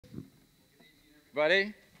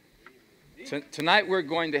Buddy, tonight we're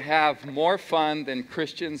going to have more fun than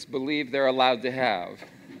Christians believe they're allowed to have.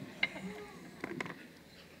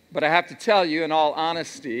 But I have to tell you, in all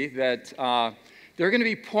honesty, that there are going to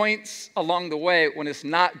be points along the way when it's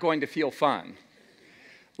not going to feel fun,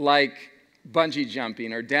 like bungee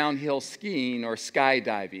jumping or downhill skiing or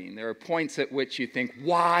skydiving. There are points at which you think,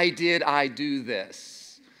 why did I do this?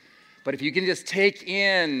 But if you can just take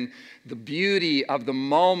in the beauty of the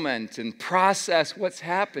moment and process what's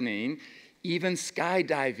happening, even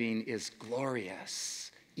skydiving is glorious,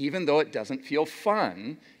 even though it doesn't feel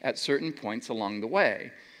fun at certain points along the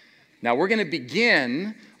way. Now, we're going to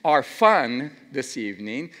begin our fun this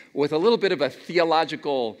evening with a little bit of a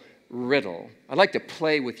theological riddle. I'd like to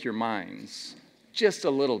play with your minds just a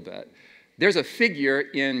little bit. There's a figure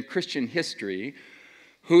in Christian history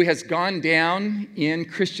who has gone down in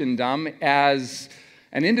Christendom as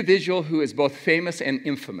an individual who is both famous and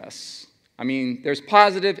infamous. I mean, there's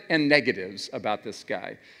positive and negatives about this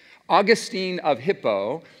guy. Augustine of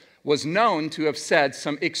Hippo was known to have said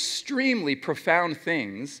some extremely profound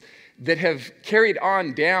things that have carried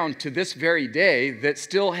on down to this very day that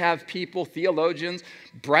still have people, theologians,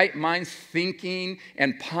 bright minds thinking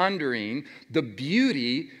and pondering the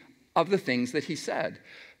beauty of the things that he said.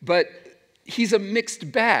 But he's a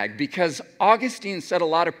mixed bag because Augustine said a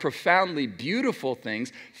lot of profoundly beautiful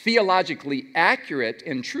things, theologically accurate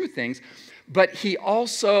and true things, but he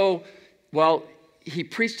also, he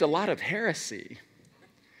preached a lot of heresy.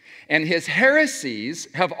 And his heresies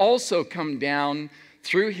have also come down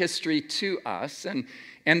through history to us.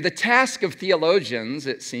 And the task of theologians,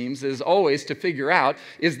 it seems, is always to figure out,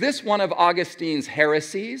 is this one of Augustine's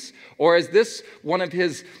heresies, or is this one of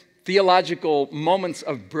his theological moments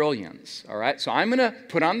of brilliance? All right, so I'm going to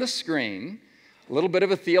put on the screen a little bit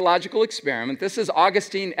of a theological experiment. This is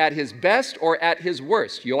Augustine at his best or at his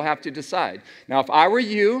worst. You'll have to decide. Now, if I were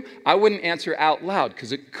you, I wouldn't answer out loud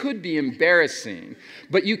because it could be embarrassing.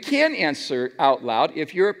 But you can answer out loud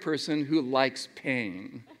if you're a person who likes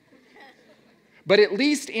pain. But at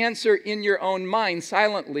least answer in your own mind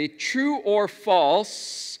silently, true or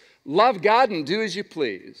false, love God and do as you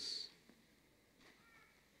please.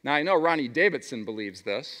 Now, I know Ronnie Davidson believes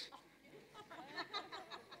this.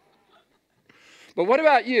 But what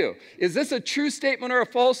about you? Is this a true statement or a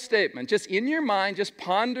false statement? Just in your mind, just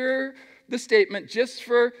ponder the statement just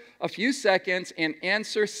for a few seconds and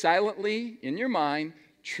answer silently in your mind,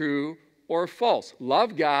 true or false.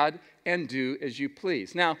 Love God and do as you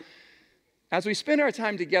please. Now, as we spend our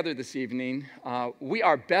time together this evening, we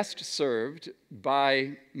are best served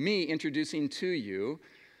by me introducing to you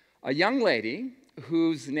a young lady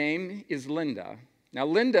whose name is Linda. Now,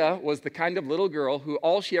 Linda was the kind of little girl who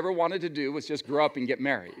all she ever wanted to do was just grow up and get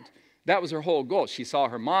married. That was her whole goal. She saw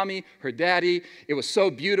her mommy, her daddy. It was so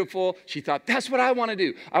beautiful. She thought, that's what I want to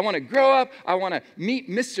do. I want to grow up. I want to meet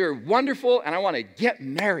Mr. Wonderful, and I want to get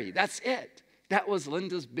married. That's it. That was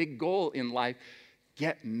Linda's big goal in life,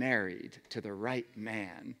 get married to the right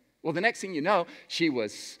man. Well, the next thing you know, she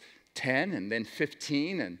was 10 and then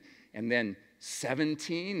 15 and then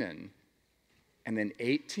 17 and then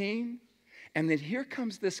 18. And then here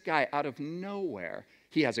comes this guy out of nowhere.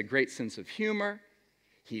 He has a great sense of humor.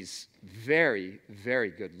 He's very, very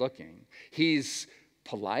good looking. He's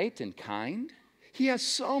polite and kind. He has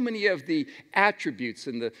so many of the attributes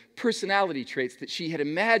and the personality traits that she had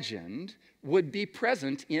imagined would be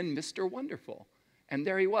present in Mr. Wonderful. And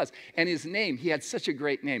there he was. And his name, he had such a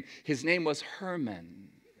great name. His name was Herman.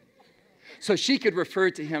 So she could refer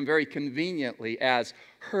to him very conveniently as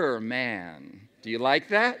her man. Do you like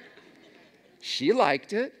that? She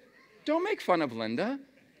liked it. Don't make fun of Linda.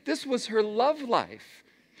 This was her love life.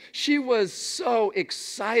 She was so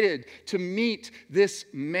excited to meet this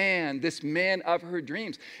man of her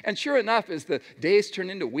dreams. And sure enough, as the days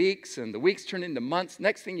turned into weeks and the weeks turned into months,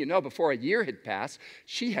 next thing you know, before a year had passed,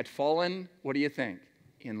 she had fallen, what do you think?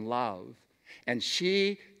 In love. And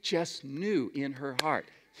she just knew in her heart,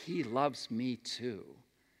 he loves me too.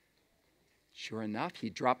 Sure enough,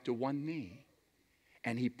 he dropped to one knee.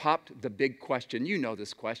 And he popped the big question. You know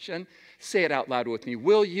this question. Say it out loud with me.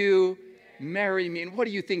 Will you marry me? And what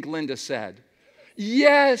do you think Linda said?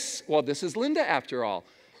 Yes. Well, this is Linda after all.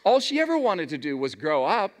 All she ever wanted to do was grow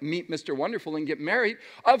up, meet Mr. Wonderful, and get married.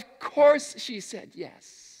 Of course she said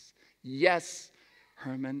yes. Yes,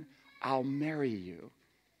 Herman, I'll marry you.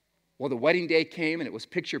 Well, the wedding day came and it was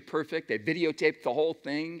picture perfect. They videotaped the whole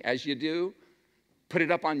thing, as you do. Put it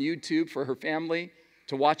up on YouTube for her family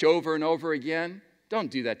to watch over and over again. Don't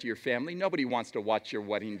do that to your family. Nobody wants to watch your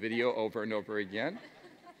wedding video over and over again.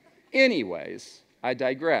 Anyways, I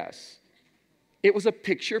digress. It was a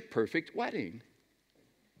picture-perfect wedding.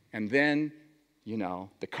 And then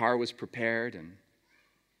The car was prepared, and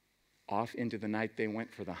off into the night they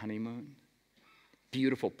went for the honeymoon.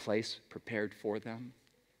 Beautiful place prepared for them.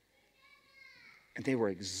 And they were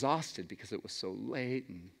exhausted because it was so late,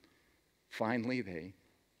 and finally they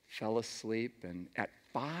fell asleep, and at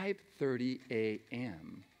 5:30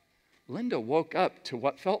 a.m., Linda woke up to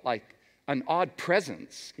what felt like an odd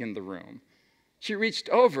presence in the room. She reached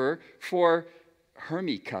over for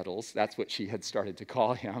Hermie Cuddles, that's what she had started to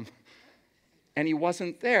call him, and he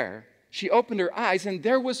wasn't there. She opened her eyes, and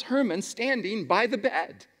there was Herman standing by the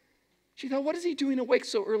bed. She thought, what is he doing awake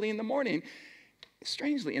so early in the morning?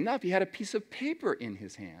 Strangely enough, he had a piece of paper in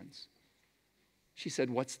his hands. She said,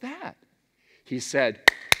 what's that? He said,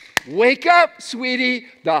 wake up, sweetie,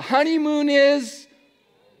 the honeymoon is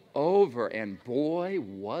over. And boy,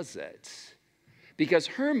 was it. Because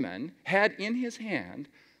Herman had in his hand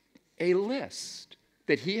a list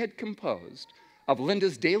that he had composed of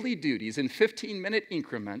Linda's daily duties in 15-minute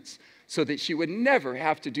increments so that she would never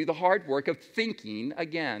have to do the hard work of thinking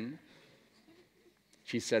again.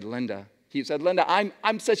 He said, Linda,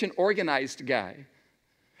 I'm such an organized guy.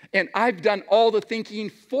 And I've done all the thinking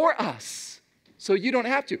for us, so you don't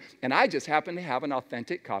have to. And I just happen to have an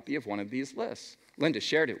authentic copy of one of these lists. Linda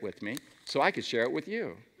shared it with me, so I could share it with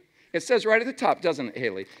you. It says right at the top, doesn't it,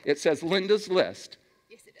 Haley? It says Linda's list.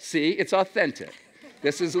 Yes, it does. See, it's authentic.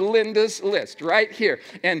 This is Linda's list right here.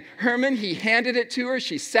 And Herman, he handed it to her.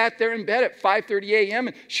 She sat there in bed at 5:30 a.m.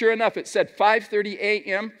 And sure enough, it said 5:30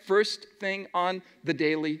 a.m., first thing on the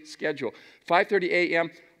daily schedule. 5:30 a.m.,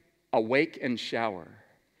 awake and shower.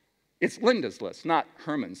 It's Linda's list, not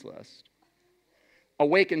Herman's list.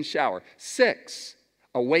 Awake and shower. 6,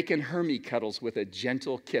 awaken Hermie Cuddles with a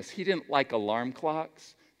gentle kiss. He didn't like alarm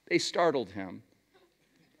clocks. They startled him.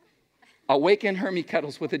 Awaken Hermie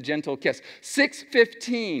Cuddles with a gentle kiss.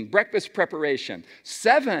 6:15, breakfast preparation.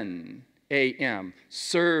 7 a.m.,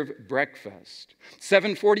 serve breakfast.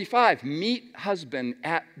 7:45, meet husband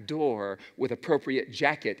at door with appropriate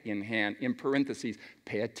jacket in hand. In parentheses,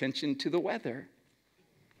 pay attention to the weather.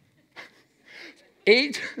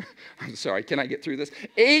 8, I'm sorry, can I get through this?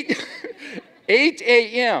 8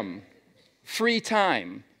 a.m., free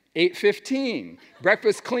time. 8:15,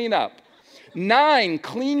 breakfast cleanup. 9,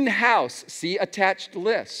 clean house, see attached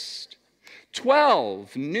list.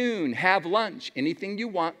 12, noon, have lunch, anything you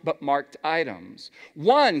want but marked items.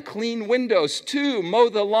 1, clean windows. 2, mow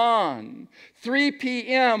the lawn. 3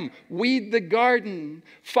 p.m., weed the garden.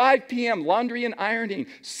 5 p.m., laundry and ironing.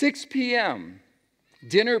 6 p.m.,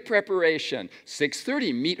 dinner preparation.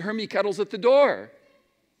 6:30, meet Hermie Cuddles at the door.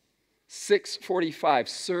 6:45,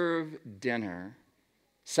 serve dinner.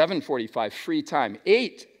 7:45, free time.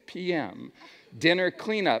 8 p.m., dinner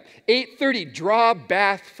cleanup. 8:30, draw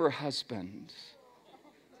bath for husband.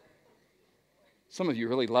 Some of you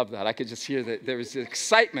really love that. I could just hear that there was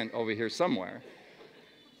excitement over here somewhere.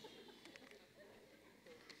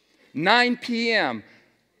 9 p.m.,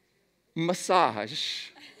 massage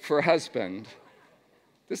for husband.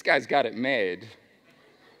 This guy's got it made.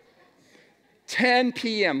 10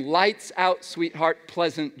 p.m., lights out, sweetheart,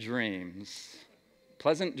 pleasant dreams.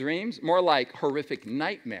 Pleasant dreams? More like horrific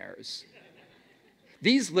nightmares.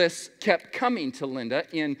 These lists kept coming to Linda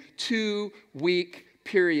in 2-week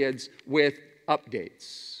periods with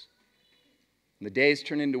updates. And the days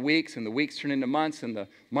turn into weeks, and the weeks turn into months, and the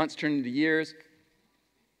months turn into years.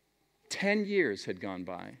 10 years had gone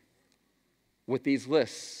by with these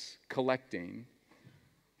lists collecting,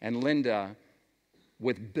 and Linda,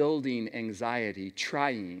 with building anxiety,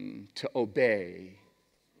 trying to obey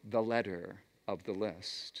the letter of the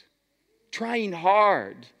list, trying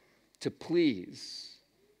hard to please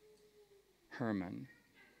Herman.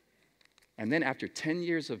 And then after 10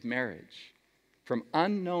 years of marriage, from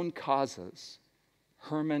unknown causes,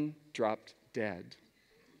 Herman dropped dead.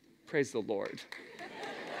 Praise the Lord.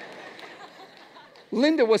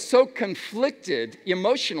 Linda was so conflicted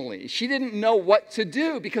emotionally. She didn't know what to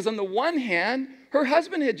do because on the one hand, her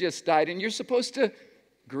husband had just died and you're supposed to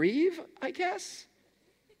grieve, I guess.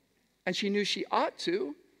 And she knew she ought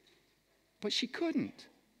to, but she couldn't.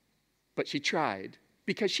 But she tried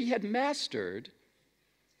because she had mastered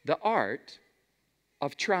the art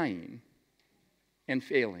of trying and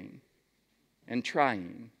failing and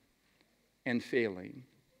trying and failing.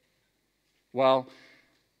 Well,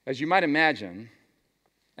 as you might imagine,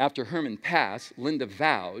 after Herman passed, Linda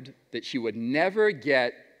vowed that she would never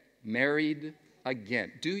get married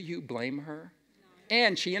again. Do you blame her? No.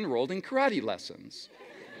 And she enrolled in karate lessons.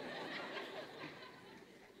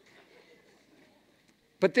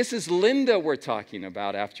 But this is Linda we're talking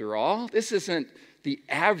about, after all. This isn't the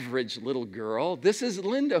average little girl. This is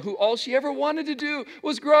Linda, who all she ever wanted to do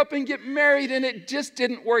was grow up and get married, and it just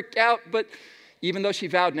didn't work out. But even though she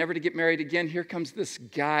vowed never to get married again, here comes this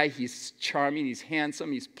guy. He's charming, he's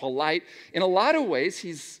handsome, he's polite. In a lot of ways,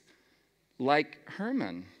 he's like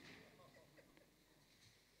Herman.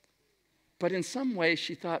 But in some ways,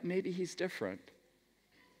 she thought maybe he's different.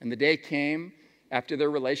 And the day came after their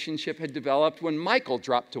relationship had developed when Michael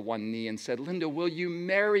dropped to one knee and said, Linda, will you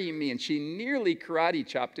marry me? And she nearly karate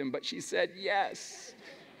chopped him, but she said yes.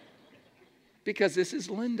 Because this is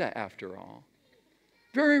Linda, after all.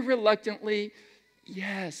 Very reluctantly,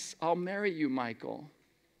 yes, I'll marry you, Michael.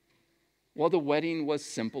 Well, the wedding was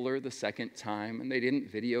simpler the second time, and they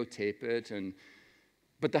didn't videotape it.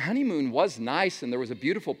 But the honeymoon was nice, and there was a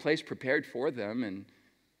beautiful place prepared for them. And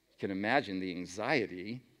you can imagine the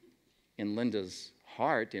anxiety in Linda's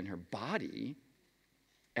heart, in her body,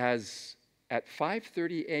 as at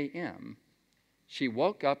 5:30 a.m., she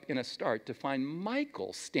woke up in a start to find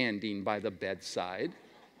Michael standing by the bedside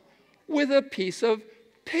with a piece of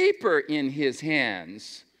paper in his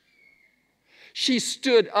hands. She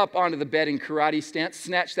stood up onto the bed in karate stance,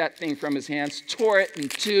 snatched that thing from his hands, tore it in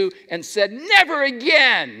two, and said, never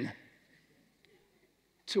again!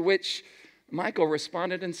 To which Michael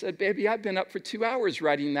responded and said, baby, I've been up for 2 hours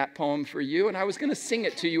writing that poem for you, and I was going to sing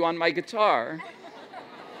it to you on my guitar.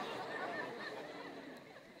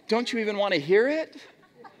 Don't you even want to hear it?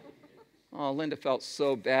 Oh, Linda felt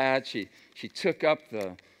so bad. She took up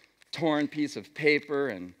the torn piece of paper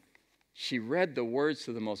and she read the words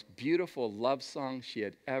to the most beautiful love song she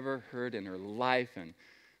had ever heard in her life. And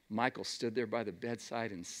Michael stood there by the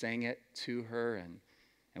bedside and sang it to her.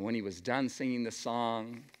 And when he was done singing the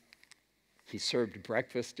song, he served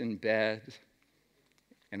breakfast in bed.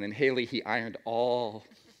 And then Haley, he ironed all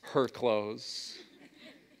her clothes,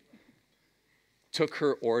 took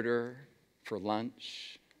her order for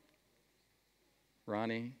lunch.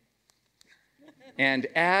 Ronnie. And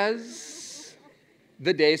as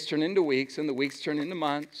the days turn into weeks and the weeks turn into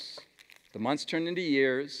months, the months turn into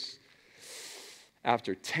years,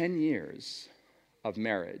 after 10 years of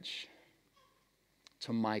marriage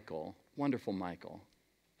to Michael, wonderful Michael,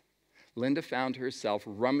 Linda found herself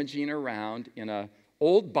rummaging around in an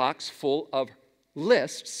old box full of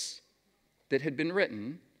lists that had been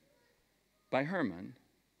written by Herman.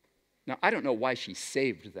 Now, I don't know why she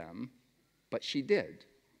saved them, but she did.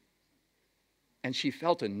 And she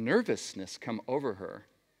felt a nervousness come over her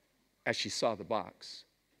as she saw the box.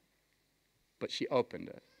 But she opened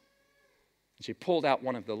it. And she pulled out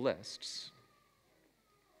one of the lists.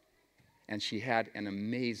 And she had an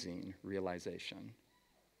amazing realization.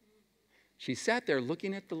 She sat there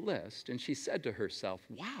looking at the list, and she said to herself,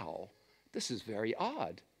 wow, this is very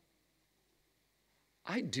odd.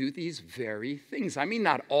 I do these very things. I mean,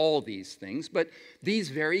 not all these things, but these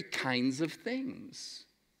very kinds of things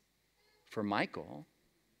for Michael,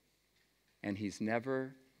 and he's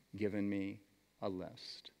never given me a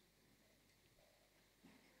list.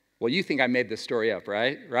 Well, you think I made this story up,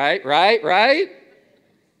 right? Right?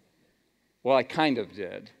 Well, I kind of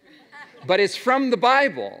did. But it's from the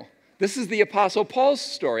Bible. This is the Apostle Paul's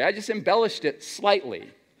story. I just embellished it slightly.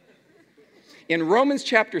 In Romans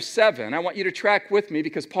chapter 7, I want you to track with me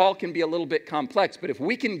because Paul can be a little bit complex. But if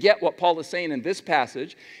we can get what Paul is saying in this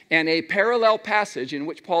passage and a parallel passage in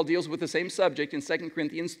which Paul deals with the same subject in 2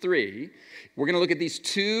 Corinthians 3, we're going to look at these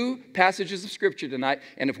two passages of Scripture tonight.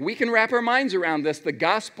 And if we can wrap our minds around this, the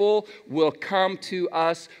gospel will come to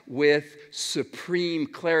us with supreme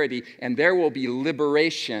clarity. And there will be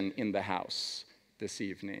liberation in the house this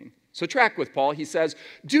evening. So track with Paul. He says,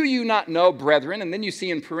 do you not know, brethren, and then you see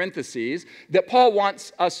in parentheses that Paul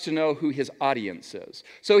wants us to know who his audience is.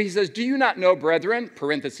 So he says, do you not know, brethren,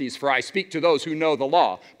 parentheses, for I speak to those who know the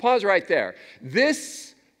law. Pause right there.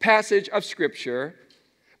 This passage of Scripture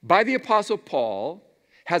by the Apostle Paul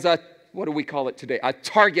has a, what do we call it today, a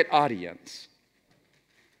target audience.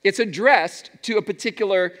 It's addressed to a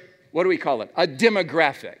particular, what do we call it, a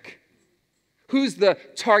demographic. Who's the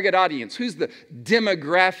target audience? Who's the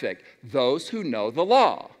demographic? Those who know the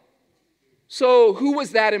law. So who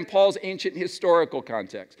was that in Paul's ancient historical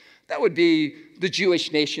context? That would be the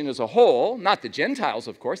Jewish nation as a whole, not the Gentiles,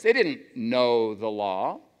 of course. They didn't know the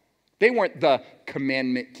law. They weren't the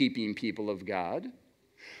commandment-keeping people of God.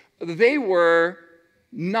 They were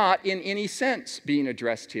not in any sense being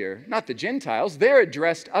addressed here. Not the Gentiles. They're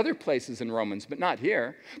addressed other places in Romans, but not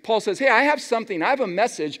here. Paul says, hey, I have something. I have a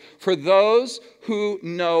message for those who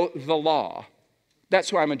know the law. That's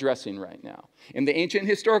who I'm addressing right now. In the ancient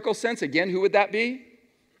historical sense, again, who would that be?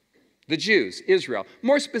 the Jews, Israel.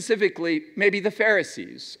 More specifically, maybe the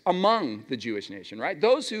Pharisees among the Jewish nation, right?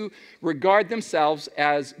 Those who regard themselves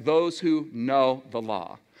as those who know the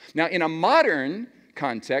law. Now, in a modern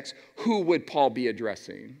context, who would Paul be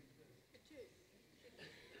addressing?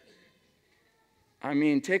 I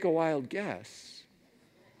mean, take a wild guess.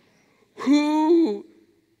 Who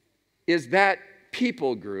is that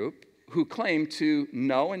people group who claim to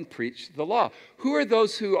know and preach the law? Who are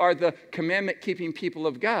those who are the commandment-keeping people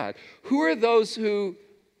of God? Who are those who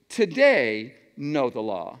today know the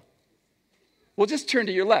law? Well, just turn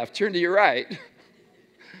to your left, turn to your right.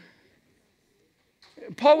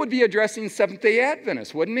 Paul would be addressing Seventh-day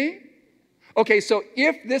Adventists, wouldn't he? Okay, so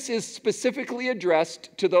if this is specifically addressed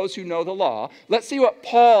to those who know the law, let's see what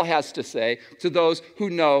Paul has to say to those who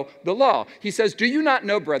know the law. He says, "Do you not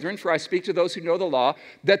know, brethren, for I speak to those who know the law,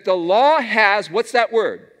 that the law has," what's that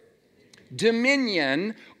word?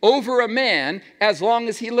 "Dominion over a man as long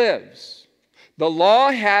as he lives." The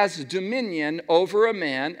law has dominion over a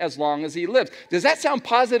man as long as he lives. Does that sound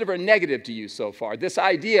positive or negative to you so far? This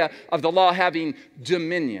idea of the law having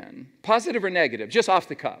dominion. Positive or negative? Just off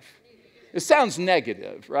the cuff. It sounds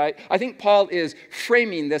negative, right? I think Paul is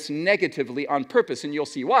framing this negatively on purpose, and you'll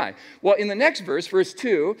see why. Well, in the next verse, verse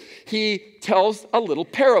 2, he tells a little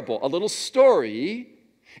parable, a little story,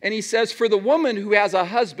 and he says, "For the woman who has a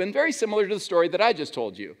husband," very similar to the story that I just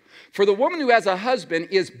told you, "for the woman who has a husband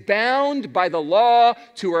is bound by the law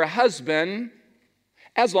to her husband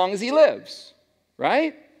as long as he lives,"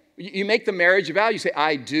 right? You make the marriage vow, you say,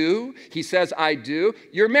 "I do." He says, "I do."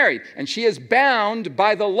 You're married. And she is bound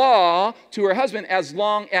by the law to her husband as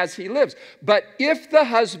long as he lives. But if the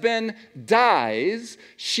husband dies,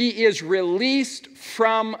 she is released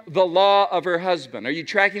from the law of her husband. Are you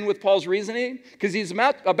tracking with Paul's reasoning? Because he's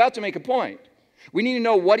about to make a point. We need to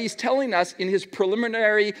know what he's telling us in his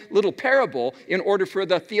preliminary little parable in order for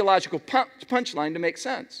the theological punchline to make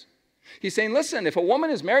sense. He's saying, listen, if a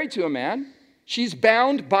woman is married to a man, she's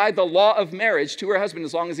bound by the law of marriage to her husband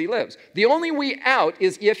as long as he lives. The only way out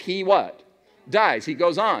is if he what? Dies. He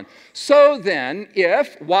goes on. So then,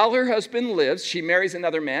 if while her husband lives, she marries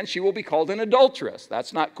another man, she will be called an adulteress.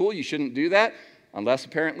 That's not cool. You shouldn't do that. Unless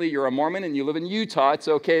apparently you're a Mormon and you live in Utah, it's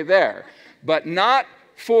okay there. But not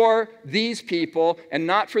for these people and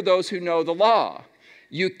not for those who know the law.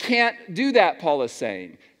 You can't do that, Paul is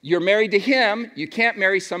saying. You're married to him, you can't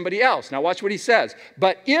marry somebody else. Now watch what he says.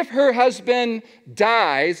 But if her husband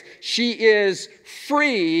dies, she is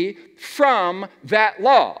free from that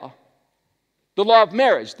law. The law of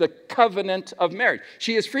marriage, the covenant of marriage.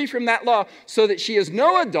 She is free from that law so that she is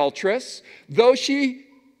no adulteress, though she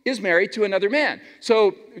is married to another man.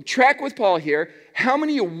 So track with Paul here. How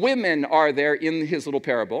many women are there in his little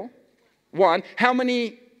parable? One. How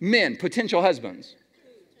many men, potential husbands?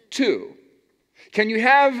 Two. Can you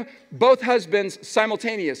have both husbands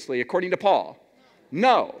simultaneously, according to Paul?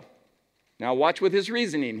 No. Now watch with his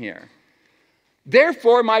reasoning here.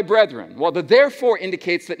 Therefore, my brethren. Well, the therefore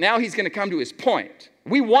indicates that now he's going to come to his point.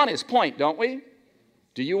 We want his point, don't we?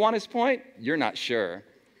 Do you want his point? You're not sure.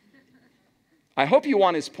 I hope you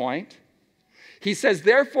want his point. He says,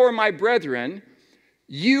 therefore, my brethren,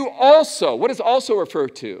 you also. What does also refer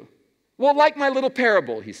to? Well, like my little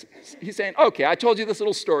parable, he's saying, okay, I told you this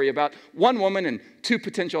little story about one woman and two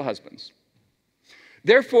potential husbands.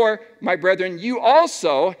 Therefore, my brethren, you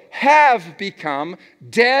also have become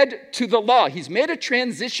dead to the law. He's made a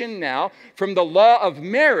transition now from the law of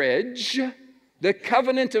marriage, the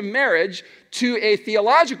covenant of marriage, to a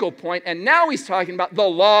theological point, and now he's talking about the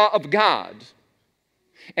law of God.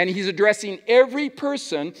 And he's addressing every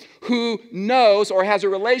person who knows or has a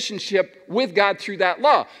relationship with God through that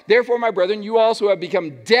law. Therefore, my brethren, you also have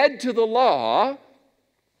become dead to the law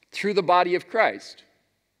through the body of Christ,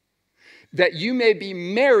 that you may be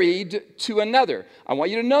married to another. I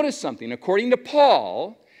want you to notice something. According to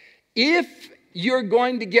Paul, if you're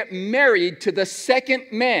going to get married to the second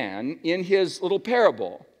man in his little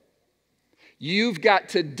parable, you've got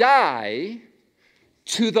to die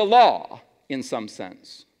to the law in some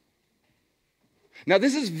sense. Now,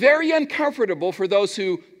 this is very uncomfortable for those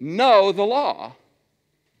who know the law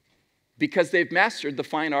because they've mastered the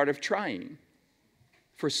fine art of trying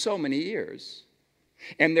for so many years.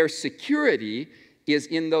 And their security is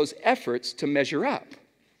in those efforts to measure up.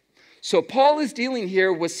 So Paul is dealing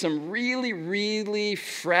here with some really, really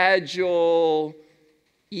fragile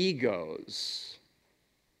egos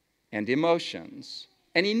and emotions.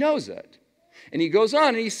 And he knows it. And he goes on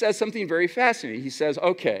and he says something very fascinating. He says,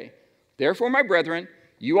 okay, therefore, my brethren,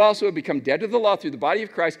 you also have become dead to the law through the body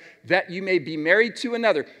of Christ, that you may be married to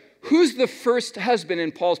another. Who's the first husband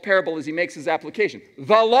in Paul's parable as he makes his application?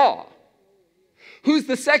 The law. Who's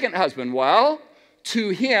the second husband? Well, to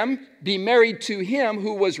him, be married to him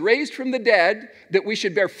who was raised from the dead, that we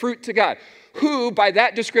should bear fruit to God. Who, by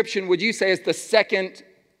that description, would you say is the second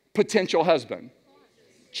potential husband?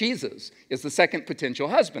 Jesus is the second potential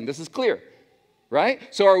husband. This is clear, right?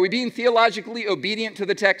 So are we being theologically obedient to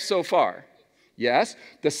the text so far? Yes.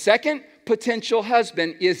 The second potential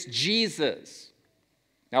husband is Jesus.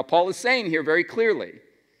 Now, Paul is saying here very clearly,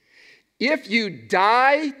 if you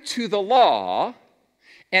die to the law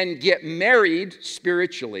and get married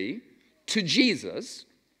spiritually to Jesus,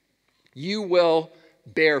 you will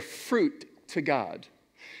bear fruit to God.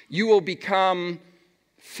 You will become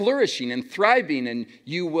flourishing and thriving, and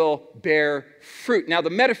you will bear fruit. Now, the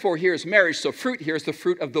metaphor here is marriage, so fruit here is the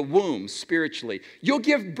fruit of the womb spiritually. You'll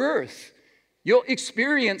give birth. You'll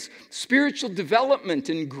experience spiritual development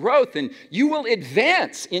and growth, and you will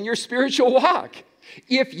advance in your spiritual walk.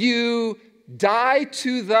 If you die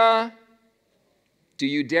to the, do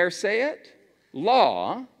you dare say it,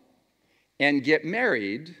 law, and get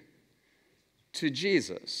married to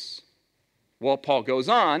Jesus. Well, Paul goes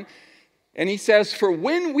on, and he says, for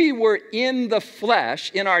when we were in the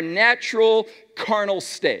flesh, in our natural carnal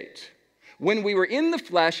state, when we were in the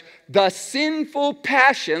flesh, the sinful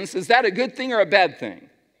passions, is that a good thing or a bad thing?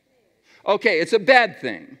 Okay, it's a bad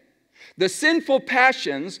thing. The sinful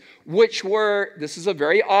passions, which were, this is a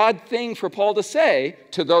very odd thing for Paul to say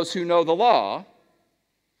to those who know the law.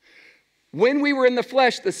 When we were in the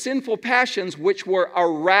flesh, the sinful passions which were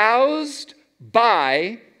aroused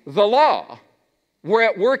by the law were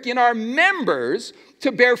at work in our members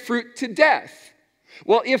to bear fruit to death.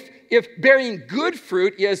 Well, if bearing good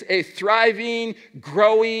fruit is a thriving,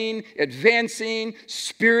 growing, advancing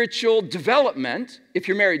spiritual development, if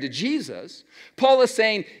you're married to Jesus, Paul is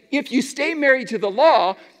saying, if you stay married to the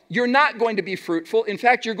law, you're not going to be fruitful. In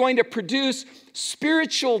fact, you're going to produce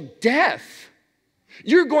spiritual death.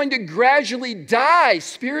 You're going to gradually die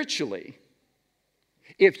spiritually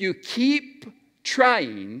if you keep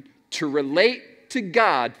trying to relate to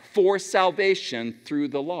God for salvation through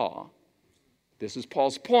the law. This is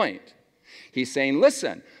Paul's point. He's saying,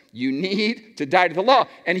 listen, you need to die to the law.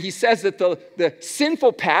 And he says that the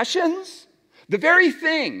sinful passions, the very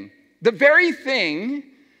thing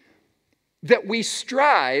that we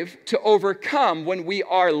strive to overcome when we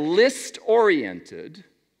are list-oriented,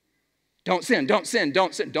 don't sin, don't sin,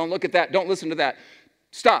 don't sin, don't look at that, don't listen to that.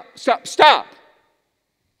 Stop, stop, stop.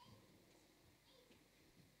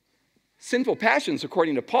 Sinful passions,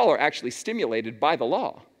 according to Paul, are actually stimulated by the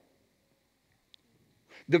law.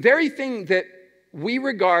 The very thing that we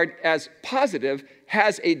regard as positive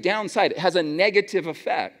has a downside. It has a negative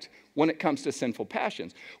effect when it comes to sinful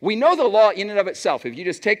passions. We know the law in and of itself. If you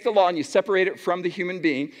just take the law and you separate it from the human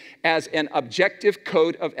being as an objective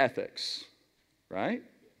code of ethics, right?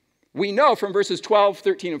 We know from verses 12,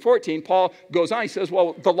 13, and 14, Paul goes on, he says,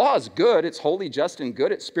 well, the law is good, it's holy, just, and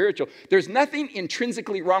good, it's spiritual. There's nothing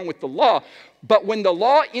intrinsically wrong with the law, but when the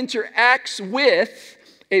law interacts with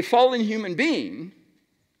a fallen human being,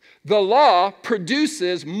 the law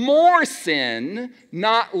produces more sin,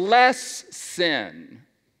 not less sin.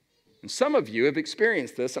 And some of you have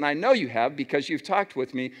experienced this, and I know you have because you've talked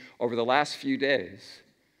with me over the last few days.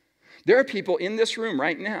 There are people in this room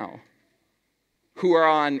right now who are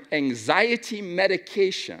on anxiety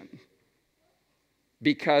medication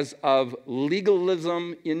because of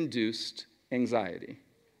legalism-induced anxiety.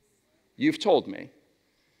 You've told me.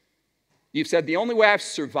 You've said, the only way I've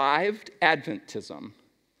survived Adventism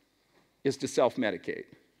is to self-medicate.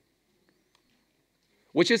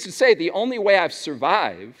 Which is to say, the only way I've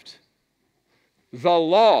survived the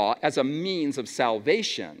law as a means of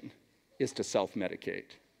salvation is to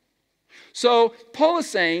self-medicate. So Paul is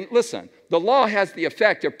saying, listen, the law has the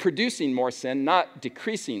effect of producing more sin, not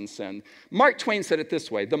decreasing sin. Mark Twain said it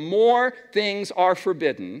this way: the more things are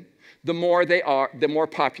forbidden, the more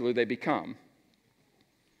popular they become.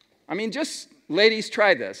 I mean, just ladies,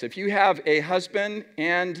 try this. If you have a husband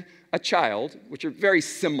and a child, which are very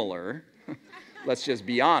similar, let's just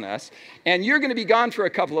be honest, and you're going to be gone for a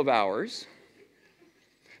couple of hours,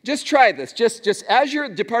 just try this. Just as you're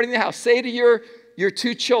departing the house, say to your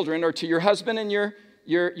two children or to your husband and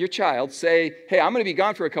your child, say, hey, I'm going to be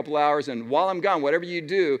gone for a couple of hours, and while I'm gone, whatever you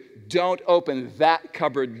do, don't open that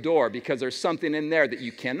cupboard door because there's something in there that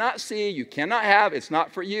you cannot see, you cannot have, it's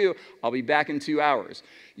not for you. I'll be back in 2 hours.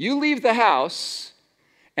 You leave the house,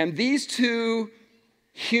 and these two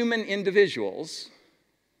human individuals,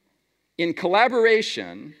 in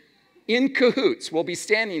collaboration, in cahoots, will be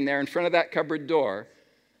standing there in front of that cupboard door,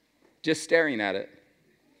 just staring at it,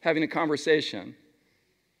 having a conversation.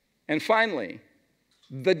 And finally,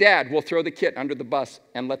 The dad will throw the kid under the bus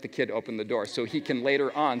and let the kid open the door so he can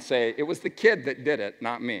later on say, it was the kid that did it,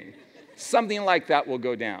 not me. Something like that will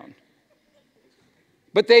go down.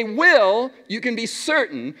 But they will, you can be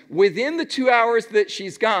certain, within the 2 hours that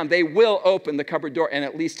she's gone, they will open the cupboard door and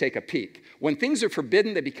at least take a peek. When things are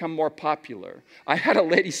forbidden, they become more popular. I had a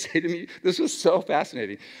lady say to me, this was so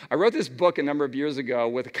fascinating. I wrote this book a number of years ago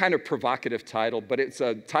with a kind of provocative title, but it's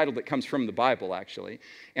a title that comes from the Bible, actually.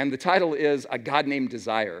 And the title is A God Named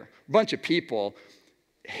Desire. A bunch of people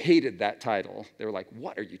hated that title. They were like,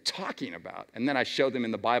 what are you talking about? And then I showed them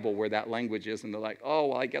in the Bible where that language is, and they're like, oh,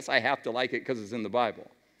 well, I guess I have to like it because it's in the Bible.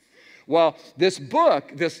 Well, this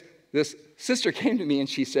book, this sister came to me and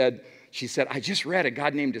she said, I just read A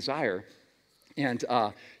God Named Desire. And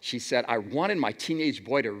she said, I wanted my teenage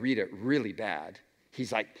boy to read it really bad.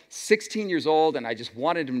 He's like 16 years old, and I just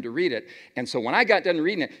wanted him to read it. And so when I got done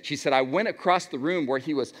reading it, she said, I went across the room where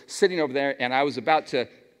he was sitting over there, and I was about to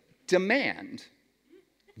demand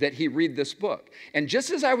that he read this book. And just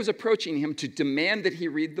as I was approaching him to demand that he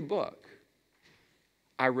read the book,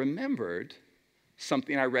 I remembered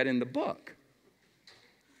something I read in the book.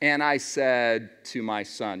 And I said to my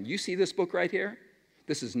son, you see this book right here?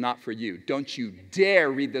 This is not for you. Don't you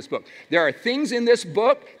dare read this book. There are things in this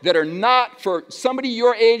book that are not for somebody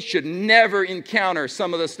your age should never encounter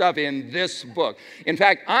some of the stuff in this book. In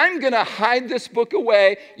fact, I'm going to hide this book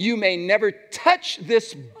away. You may never touch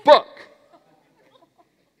this book.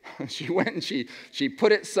 She went and she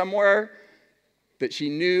put it somewhere that she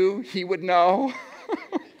knew he would know.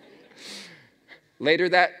 Later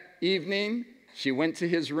that evening, she went to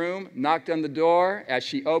his room, knocked on the door. As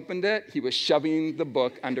she opened it, he was shoving the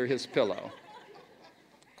book under his pillow.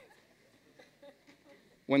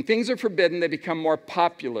 When things are forbidden, they become more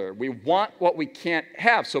popular. We want what we can't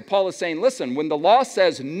have. So Paul is saying, listen, when the law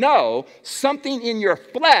says no, something in your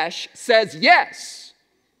flesh says yes.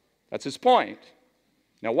 That's his point.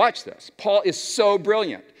 Now watch this. Paul is so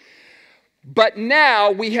brilliant. But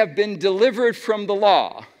now we have been delivered from the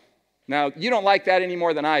law. Now, you don't like that any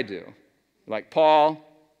more than I do. Like Paul,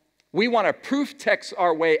 we want to proof text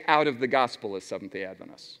our way out of the gospel as Seventh-day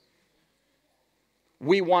Adventists.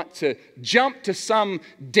 We want to jump to some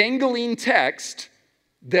dangling text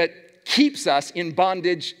that keeps us in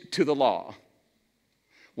bondage to the law.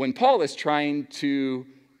 When Paul is trying to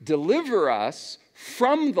deliver us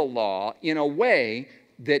from the law in a way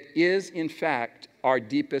that is, in fact, our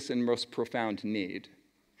deepest and most profound need.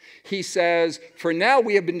 He says, for now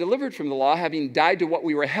we have been delivered from the law, having died to what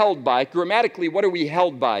we were held by. Grammatically, what are we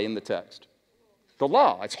held by in the text? The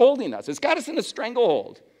law. It's holding us. It's got us in a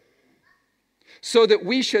stranglehold. So that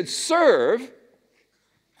we should serve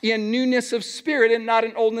in newness of spirit and not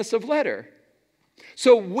in oldness of letter.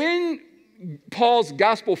 So when Paul's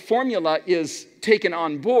gospel formula is taken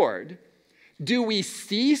on board, do we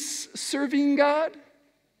cease serving God?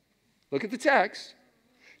 Look at the text.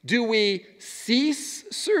 Do we cease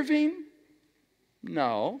serving?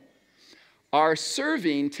 No. Our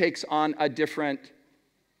serving takes on a different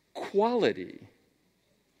quality,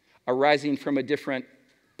 arising from a different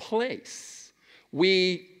place.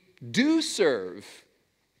 We do serve,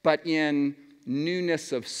 but in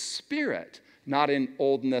newness of spirit, not in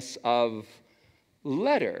oldness of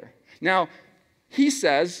letter. Now, he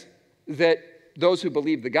says that those who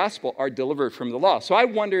believe the gospel are delivered from the law. So I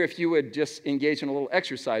wonder if you would just engage in a little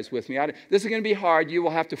exercise with me. This is going to be hard. You will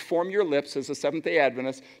have to form your lips as a Seventh-day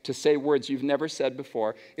Adventist to say words you've never said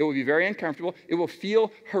before. It will be very uncomfortable. It will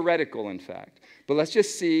feel heretical, in fact. But let's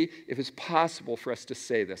just see if it's possible for us to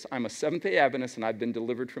say this. I'm a Seventh-day Adventist and I've been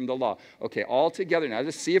delivered from the law. Okay, all together now.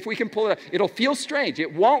 Just see if we can pull it up. It'll feel strange.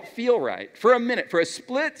 It won't feel right. For a minute, for a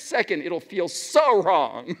split second, it'll feel so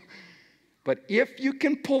wrong. But if you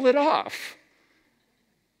can pull it off,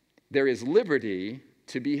 there is liberty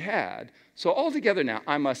to be had. So all together now,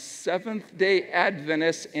 I'm a Seventh-day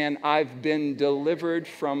Adventist and I've been delivered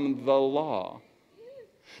from the law.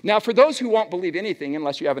 Now, for those who won't believe anything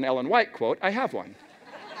unless you have an Ellen White quote, I have one.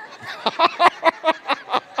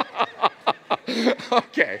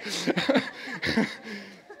 Okay.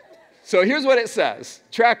 So here's what it says.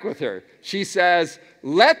 Track with her. She says,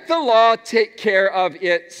 let the law take care of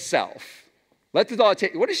itself. Let the law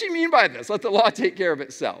take, what does she mean by this? Let the law take care of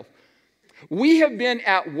itself. We have been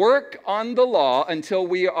at work on the law until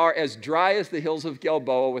we are as dry as the hills of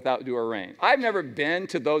Gilboa without dew or rain. I've never been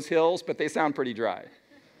to those hills, but they sound pretty dry.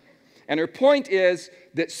 And her point is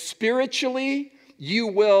that spiritually, you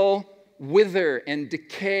will wither and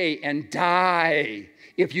decay and die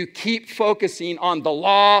if you keep focusing on the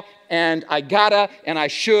law and I gotta and I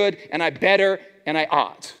should and I better and I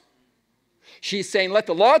ought. She's saying, let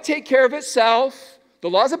the law take care of itself. The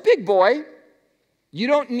law's a big boy. You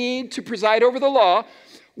don't need to preside over the law.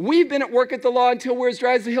 We've been at work at the law until we're as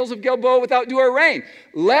dry as the hills of Gilboa without dew or rain.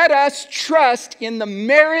 Let us trust in the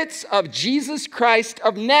merits of Jesus Christ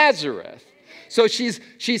of Nazareth. So she's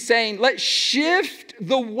saying, let's shift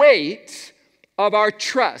the weight of our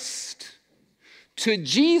trust to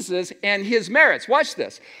Jesus and his merits. Watch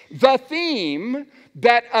this. The theme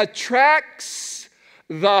that attracts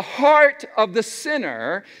the heart of the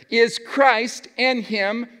sinner is Christ and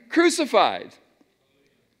him crucified.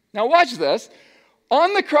 Now watch this.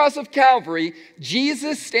 On the cross of Calvary,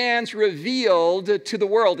 Jesus stands revealed to the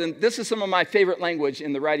world, and this is some of my favorite language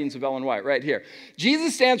in the writings of Ellen White, right here.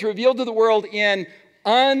 Jesus stands revealed to the world in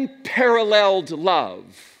unparalleled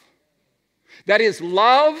love. That is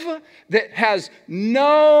love that has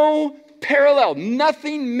no parallel.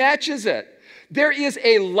 Nothing matches it. There is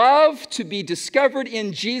a love to be discovered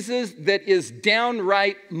in Jesus that is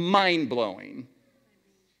downright mind-blowing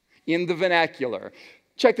in the vernacular.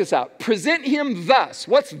 Check this out. Present him thus.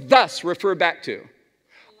 What's thus refer back to?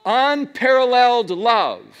 Unparalleled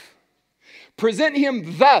love. Present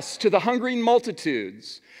him thus to the hungering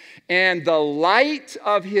multitudes, and the light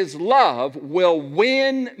of his love will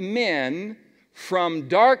win men from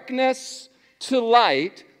darkness to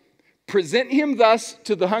light. Present him thus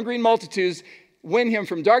to the hungering multitudes, win them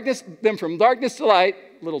from darkness to light.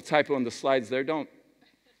 Little typo in the slides there.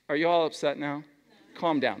 Are you all upset now?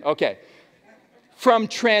 Calm down. Okay. From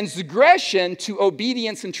transgression to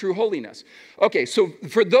obedience and true holiness. Okay, so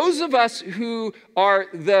for those of us who are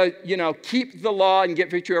the, keep the law and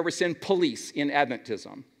get victory over sin police in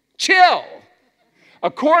Adventism, chill.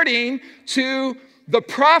 According to the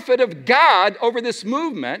prophet of God over this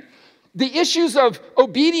movement, the issues of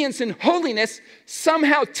obedience and holiness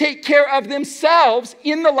somehow take care of themselves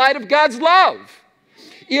in the light of God's love.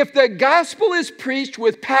 If the gospel is preached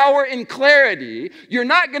with power and clarity, you're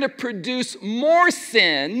not going to produce more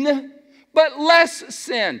sin, but less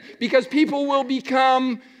sin, because people will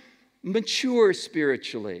become mature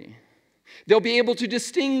spiritually. They'll be able to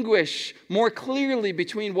distinguish more clearly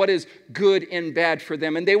between what is good and bad for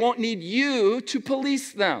them, and they won't need you to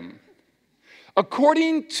police them.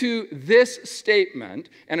 According to this statement,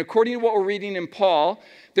 and according to what we're reading in Paul,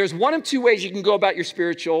 there's one of two ways you can go about your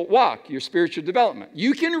spiritual walk, your spiritual development.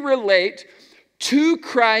 You can relate to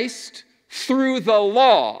Christ through the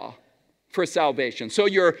law for salvation. So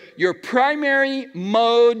your primary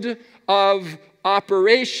mode of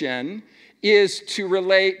operation is to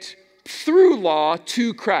relate through law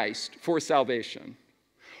to Christ for salvation.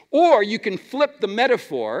 Or you can flip the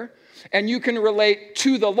metaphor and you can relate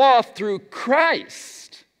to the law through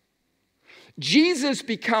Christ. Jesus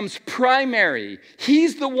becomes primary.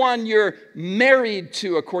 He's the one you're married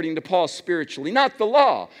to, according to Paul, spiritually, not the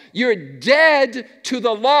law. You're dead to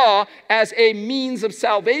the law as a means of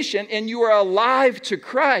salvation, and you are alive to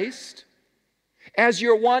Christ as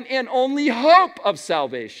your one and only hope of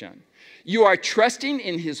salvation. You are trusting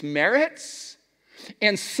in his merits,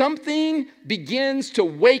 and something begins to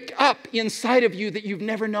wake up inside of you that you've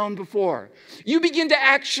never known before. You begin to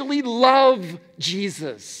actually love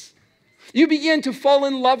Jesus. You begin to fall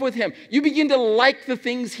in love with him. You begin to like the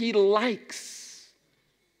things he likes.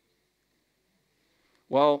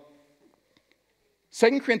 Well,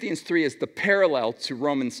 2 Corinthians 3 is the parallel to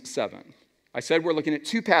Romans 7. I said we're looking at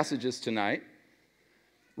two passages tonight.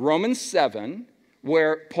 Romans 7,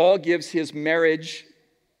 where Paul gives his marriage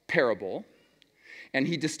parable, and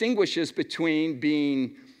he distinguishes between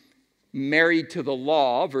being married to the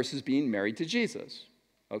law versus being married to Jesus.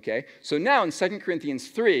 Okay? So now in 2 Corinthians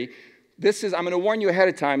 3, I'm going to warn you ahead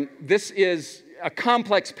of time, this is a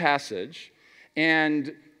complex passage,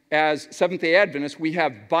 and as Seventh-day Adventists, we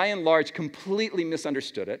have by and large completely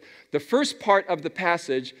misunderstood it. The first part of the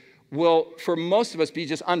passage will, for most of us, be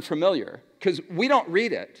just unfamiliar, because we don't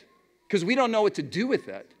read it, because we don't know what to do with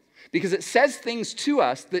it. Because it says things to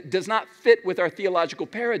us that does not fit with our theological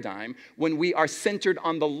paradigm when we are centered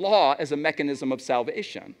on the law as a mechanism of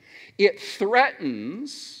salvation. It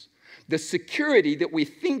threatens the security that we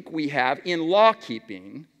think we have in law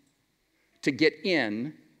keeping to get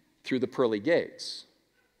in through the pearly gates.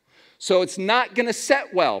 So it's not going to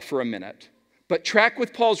set well for a minute. But track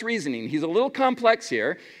with Paul's reasoning. He's a little complex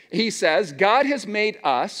here. He says, God has made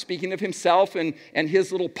us, speaking of himself and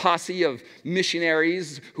his little posse of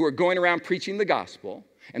missionaries who are going around preaching the gospel.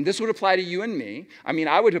 And this would apply to you and me. I mean,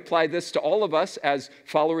 I would apply this to all of us as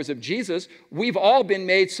followers of Jesus. We've all been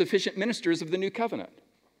made sufficient ministers of the new covenant.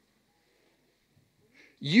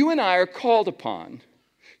 You and I are called upon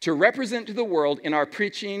to represent to the world in our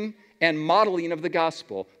preaching and modeling of the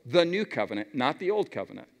gospel the new covenant, not the old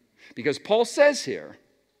covenant. Because Paul says here,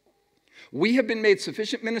 we have been made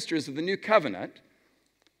sufficient ministers of the new covenant.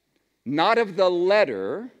 not of the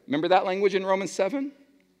letter. Remember that language in Romans 7?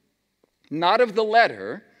 Not of the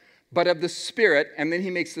letter, but of the Spirit. And then he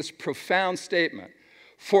makes this profound statement.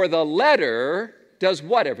 For the letter does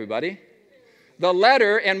what, everybody? The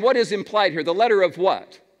letter, and what is implied here? The letter of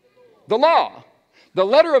what? The law. The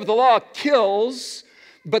letter of the law kills,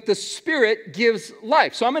 but the Spirit gives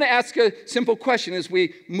life. So I'm going to ask a simple question as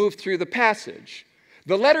we move through the passage.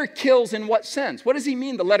 The letter kills in what sense? What does he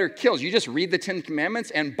mean the letter kills? You just read the Ten Commandments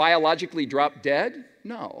and biologically drop dead?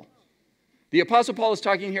 No. The Apostle Paul is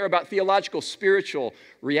talking here about theological, spiritual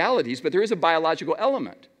realities, but there is a biological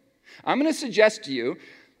element. I'm going to suggest to you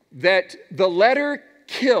that the letter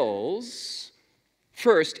kills,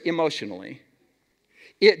 first, emotionally.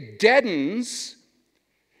 It deadens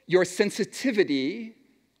your sensitivity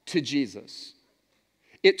to Jesus.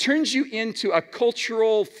 It turns you into a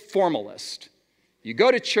cultural formalist. You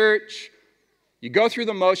go to church, you go through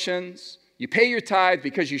the motions, you pay your tithe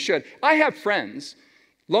because you should. I have friends,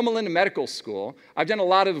 Loma Linda Medical School. I've done a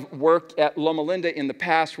lot of work at Loma Linda in the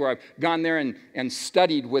past where I've gone there and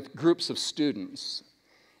studied with groups of students.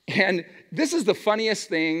 And this is the funniest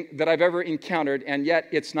thing that I've ever encountered, and yet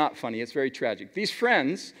it's not funny. It's very tragic. These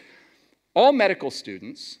friends, all medical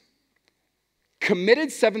students,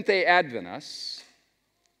 committed Seventh-day Adventists,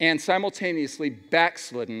 and simultaneously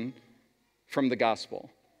backslidden from the gospel.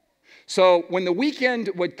 So when the weekend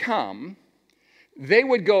would come, they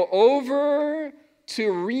would go over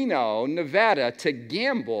to Reno, Nevada to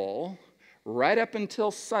gamble right up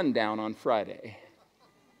until sundown on Friday.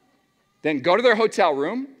 Then go to their hotel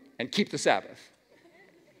room and keep the Sabbath.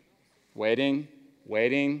 Waiting.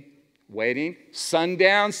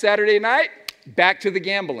 Sundown Saturday night, back to the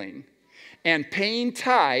gambling. And paying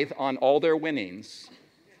tithe on all their winnings.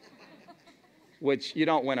 Which you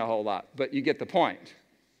don't win a whole lot, but you get the point.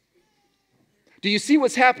 Do you see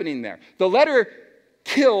what's happening there? The letter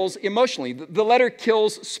kills emotionally. The letter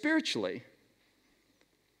kills spiritually.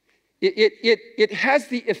 It has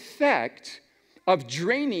the effect of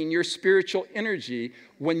draining your spiritual energy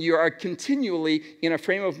when you are continually in a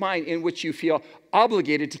frame of mind in which you feel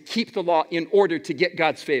obligated to keep the law in order to get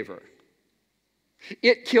God's favor.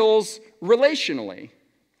 It kills relationally.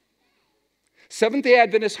 Seventh-day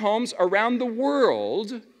Adventist homes around the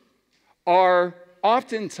world are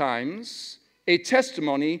oftentimes a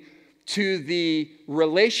testimony to the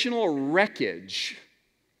relational wreckage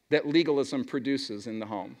that legalism produces in the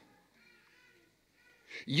home.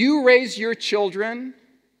 You raise your children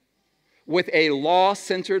with a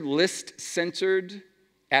law-centered, list-centered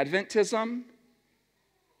Adventism,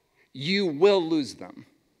 you will lose them.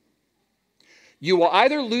 You will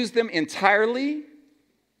either lose them entirely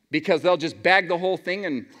because they'll just bag the whole thing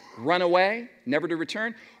and run away, never to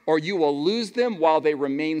return, or you will lose them while they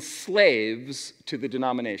remain slaves to the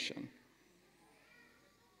denomination.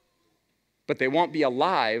 But they won't be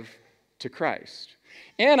alive to Christ.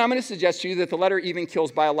 And I'm going to suggest to you that the letter even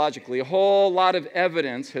kills biologically. A whole lot of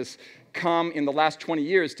evidence has come in the last 20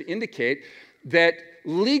 years to indicate that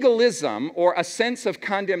legalism or a sense of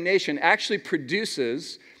condemnation actually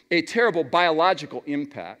produces a terrible biological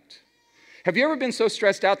impact. Have you ever been so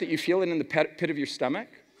stressed out that you feel it in the pit of your stomach?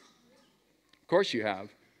 Of course you have.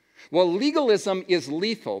 Well, legalism is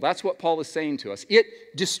lethal. That's what Paul is saying to us. It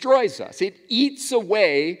destroys us. It eats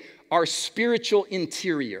away our spiritual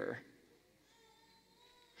interior.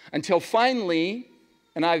 Until finally,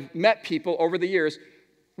 and I've met people over the years,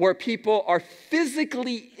 where people are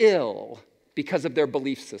physically ill because of their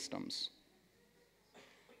belief systems.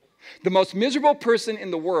 The most miserable person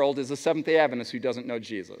in the world is a Seventh-day Adventist who doesn't know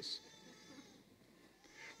Jesus.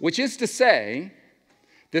 Which is to say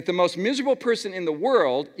that the most miserable person in the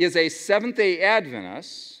world is a Seventh-day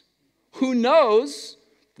Adventist who knows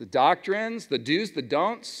the doctrines, the do's, the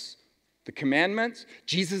don'ts, the commandments.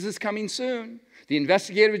 Jesus is coming soon. The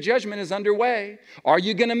investigative judgment is underway. Are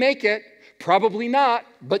you going to make it? Probably not,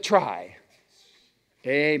 but try.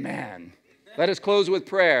 Amen. Let us close with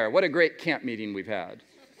prayer. What a great camp meeting we've had.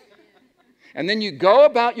 And then you go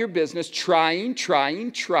about your business trying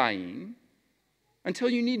until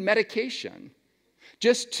you need medication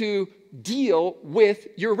just to deal with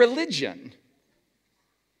your religion.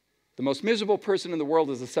 The most miserable person in the world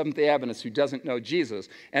is a Seventh-day Adventist who doesn't know Jesus.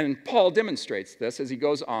 And Paul demonstrates this as he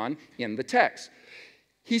goes on in the text.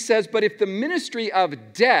 He says, but if the ministry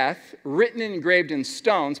of death, written and engraved in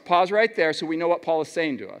stones, pause right there so we know what Paul is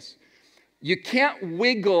saying to us. You can't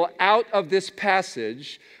wiggle out of this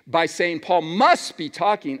passage by saying Paul must be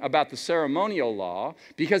talking about the ceremonial law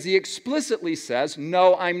because he explicitly says,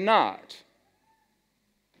 no, I'm not.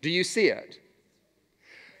 Do you see it?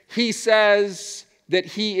 He says that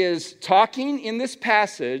he is talking in this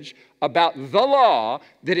passage about the law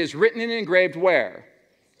that is written and engraved where?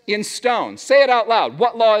 In stone. Say it out loud.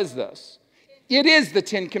 What law is this? It is the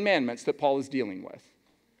 10 Commandments that Paul is dealing with.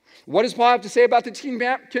 What does Paul have to say about the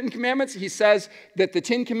 10 Commandments? He says that the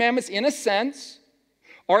 10 Commandments, in a sense,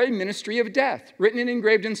 are a ministry of death, written and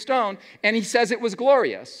engraved in stone, and he says it was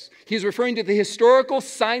glorious. He's referring to the historical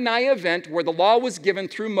Sinai event where the law was given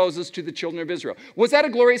through Moses to the children of Israel. Was that a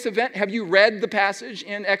glorious event? Have you read the passage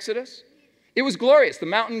in Exodus? It was glorious. The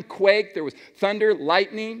mountain quaked. There was thunder,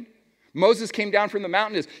 lightning. Moses came down from the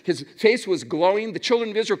mountain. His face was glowing. The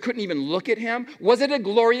children of Israel couldn't even look at him. Was it a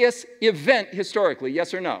glorious event historically?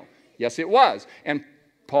 Yes or no? Yes, it was. And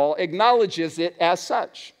Paul acknowledges it as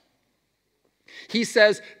such. He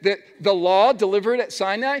says that the law delivered at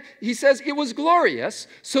Sinai, he says it was glorious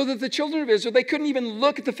so that the children of Israel, they couldn't even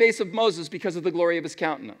look at the face of Moses because of the glory of his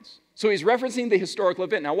countenance. So he's referencing the historical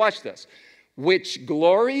event. Now watch this. Which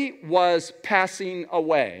glory was passing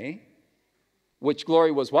away. Which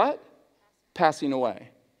glory was what? Passing away.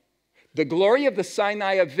 The glory of the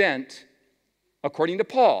Sinai event, according to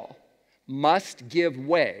Paul, must give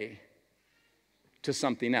way to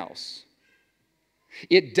something else.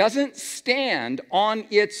 It doesn't stand on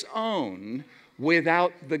its own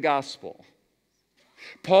without the gospel.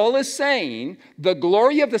 Paul is saying the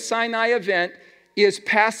glory of the Sinai event is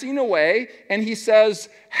passing away, and he says,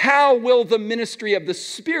 how will the ministry of the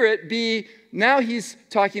Spirit be? Now he's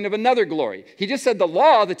talking of another glory. He just said the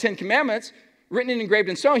law, the 10 Commandments, written and engraved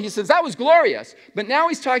in stone. He says that was glorious. But now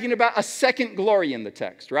he's talking about a second glory in the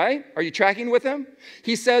text, right? Are you tracking with him?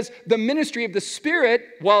 He says the ministry of the Spirit,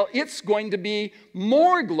 well, it's going to be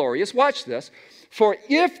more glorious. Watch this. For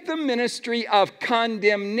if the ministry of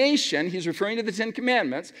condemnation, he's referring to the 10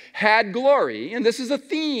 Commandments, had glory, and this is a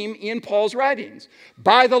theme in Paul's writings.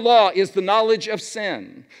 By the law is the knowledge of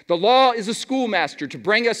sin. The law is a schoolmaster to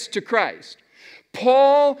bring us to Christ.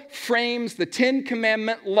 Paul frames the 10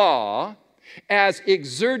 Commandment law as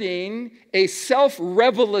exerting a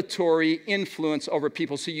self-revelatory influence over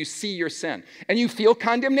people so you see your sin. And you feel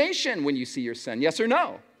condemnation when you see your sin. Yes or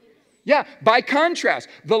no? Yeah, by contrast,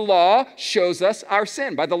 the law shows us our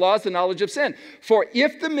sin. By the law is the knowledge of sin. For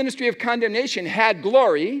if the ministry of condemnation had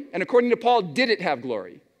glory, and according to Paul, did it have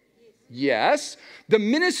glory? Yes. The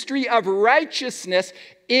ministry of righteousness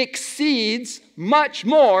exceeds much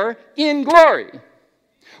more in glory.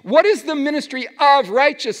 What is the ministry of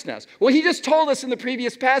righteousness? Well, he just told us in the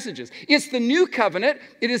previous passages. It's the new covenant.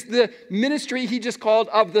 It is the ministry he just called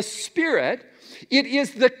of the Spirit. It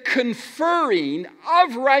is the conferring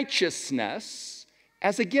of righteousness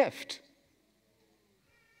as a gift.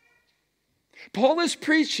 Paul is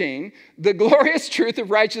preaching the glorious truth of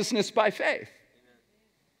righteousness by faith.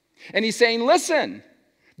 And he's saying, listen,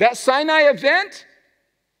 that Sinai event,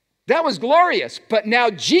 that was glorious, but now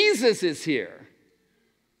Jesus is here.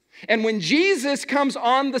 And when Jesus comes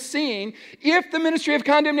on the scene, if the ministry of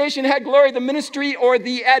condemnation had glory, the ministry or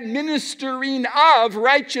the administering of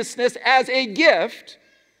righteousness as a gift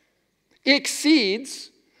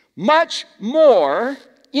exceeds much more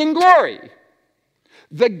in glory.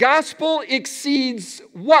 The gospel exceeds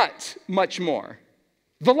what much more?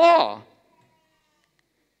 The law.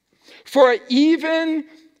 For even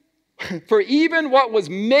what was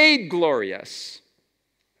made glorious,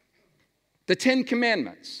 the 10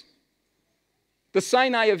 Commandments, the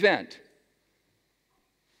Sinai event,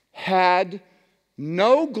 had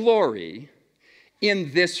no glory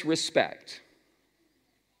in this respect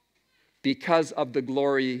because of the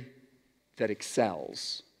glory that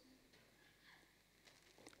excels.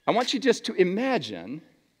 I want you just to imagine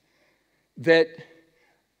that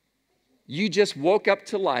you just woke up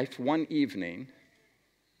to life one evening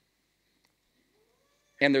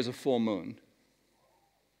and there's a full moon.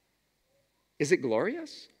 Is it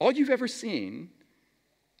glorious? All you've ever seen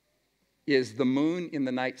is the moon in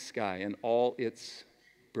the night sky and all its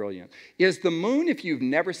brilliance. Is the moon, if you've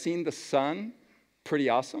never seen the sun, pretty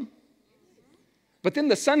awesome? But then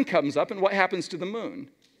the sun comes up, and what happens to the moon?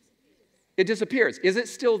 It disappears. Is it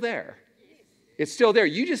still there? It's still there.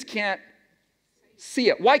 You just can't see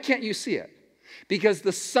it. Why can't you see it? Because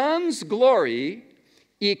the sun's glory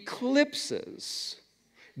eclipses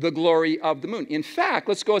the glory of the moon. In fact,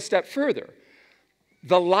 let's go a step further.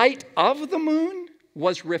 The light of the moon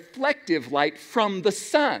was reflective light from the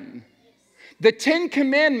sun. The 10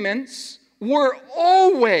 Commandments were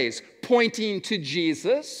always pointing to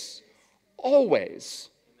Jesus, always.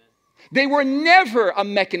 They were never a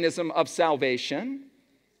mechanism of salvation,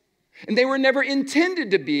 and they were never intended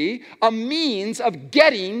to be a means of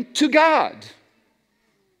getting to God.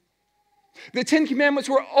 The 10 Commandments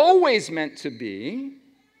were always meant to be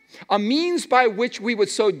a means by which we would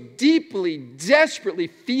so deeply, desperately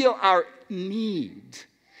feel our need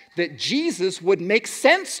that Jesus would make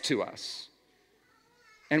sense to us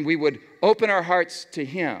and we would open our hearts to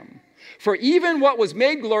him. For even what was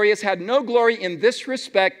made glorious had no glory in this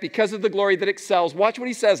respect because of the glory that excels. Watch what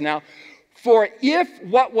he says now. For if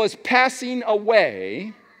what was passing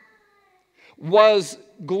away was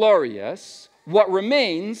glorious, what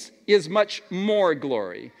remains is much more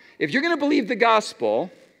glory. If you're going to believe the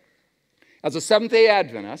gospel as a Seventh-day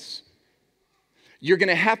Adventist, you're going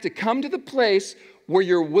to have to come to the place where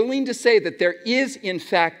you're willing to say that there is, in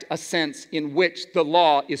fact, a sense in which the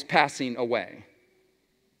law is passing away.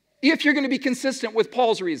 If you're going to be consistent with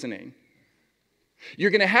Paul's reasoning,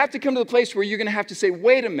 you're going to have to come to the place where you're going to have to say,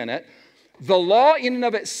 wait a minute, the law in and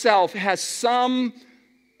of itself has some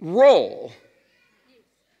role,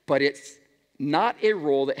 but it's not a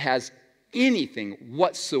role that has anything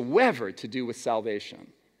whatsoever to do with salvation.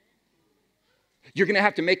 You're going to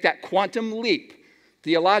have to make that quantum leap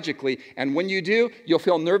theologically, and when you do, you'll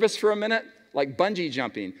feel nervous for a minute, like bungee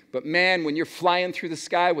jumping. But man, when you're flying through the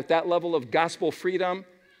sky with that level of gospel freedom,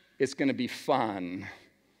 it's going to be fun.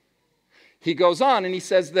 He goes on and he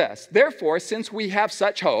says this, therefore, since we have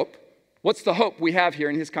such hope, what's the hope we have here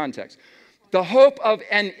in his context? The hope of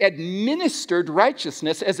an administered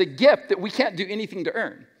righteousness as a gift that we can't do anything to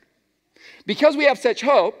earn. Because we have such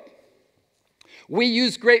hope, we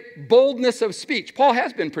use great boldness of speech. Paul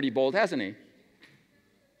has been pretty bold, hasn't he?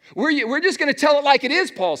 We're just going to tell it like it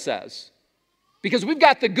is, Paul says. Because we've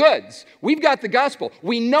got the goods. We've got the gospel.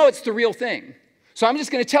 We know it's the real thing. So I'm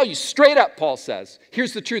just going to tell you straight up, Paul says.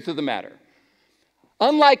 Here's the truth of the matter.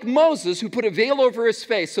 Unlike Moses, who put a veil over his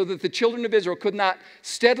face so that the children of Israel could not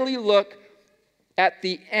steadily look at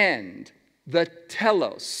the end, the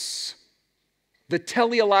telos, the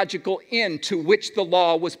teleological end to which the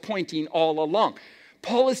law was pointing all along.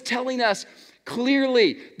 Paul is telling us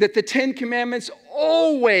clearly that the Ten Commandments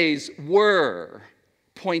always were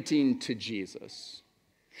pointing to Jesus.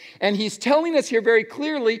 And he's telling us here very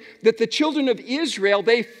clearly that the children of Israel,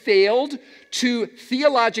 they failed to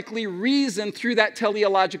theologically reason through that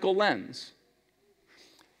teleological lens.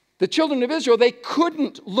 The children of Israel, they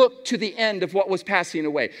couldn't look to the end of what was passing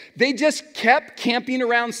away. They just kept camping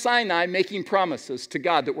around Sinai making promises to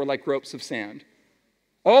God that were like ropes of sand.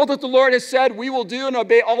 All that the Lord has said, we will do and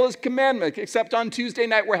obey all his commandments, except on Tuesday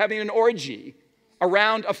night we're having an orgy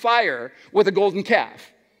around a fire with a golden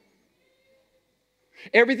calf.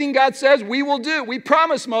 Everything God says, we will do. We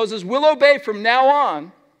promise, Moses, we'll obey from now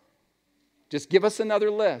on. Just give us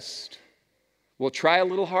another list. We'll try a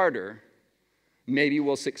little harder. Maybe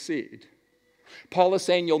we'll succeed. Paul is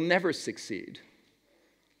saying you'll never succeed.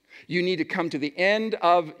 You need to come to the end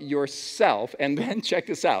of yourself, and then check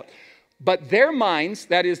this out. But their minds,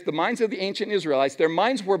 that is the minds of the ancient Israelites, their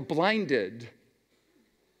minds were blinded.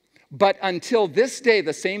 But until this day,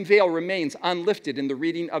 the same veil remains unlifted in the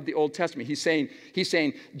reading of the Old Testament. He's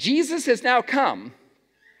saying, Jesus has now come,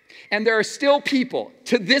 and there are still people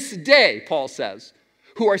to this day, Paul says,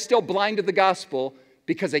 who are still blind to the gospel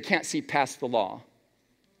because they can't see past the law.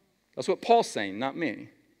 That's what Paul's saying, not me.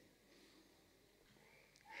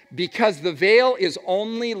 Because the veil is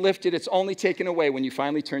only lifted, it's only taken away when you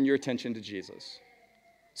finally turn your attention to Jesus.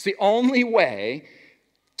 It's the only way,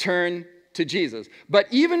 turn to Jesus. But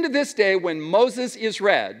even to this day, when Moses is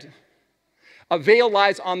read, a veil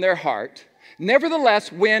lies on their heart.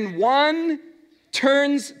 Nevertheless, when one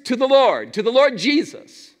turns to the Lord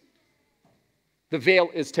Jesus, the veil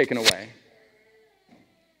is taken away.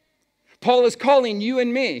 Paul is calling you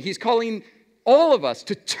and me, he's calling all of us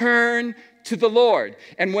to turn to the Lord.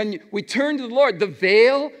 And when we turn to the Lord, the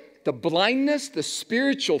veil, the blindness, the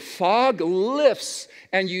spiritual fog lifts,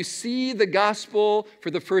 and you see the gospel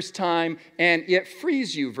for the first time, and it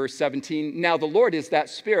frees you, verse 17. Now the Lord is that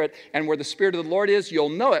Spirit, and where the Spirit of the Lord is, you'll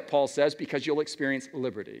know it, Paul says, because you'll experience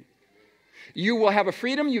liberty. You will have a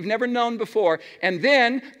freedom you've never known before. And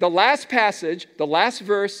then the last passage, the last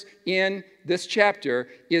verse in this chapter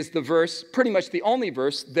is the verse, pretty much the only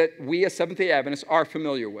verse that we as Seventh-day Adventists are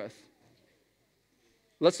familiar with.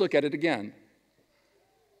 Let's look at it again.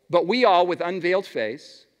 But we all, with unveiled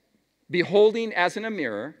face, beholding as in a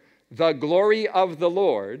mirror the glory of the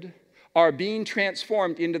Lord, are being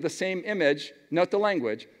transformed into the same image, note the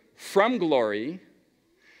language, from glory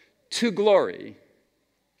to glory,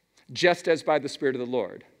 just as by the Spirit of the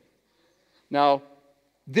Lord. Now,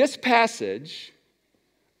 this passage,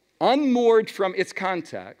 unmoored from its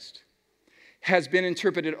context, has been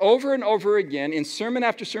interpreted over and over again in sermon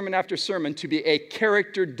after sermon after sermon to be a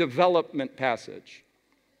character development passage.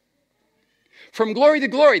 From glory to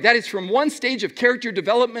glory, that is from one stage of character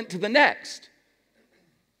development to the next.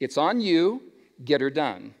 It's on you. Get her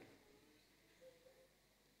done.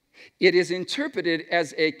 It is interpreted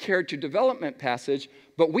as a character development passage,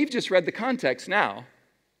 but we've just read the context now.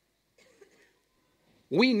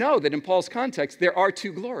 We know that in Paul's context, there are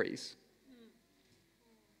two glories.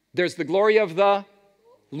 There's the glory of the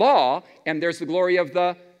law, and there's the glory of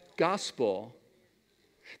the gospel.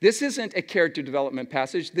 This isn't a character development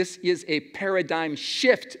passage. This is a paradigm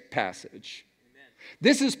shift passage. Amen.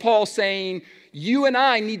 This is Paul saying, you and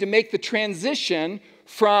I need to make the transition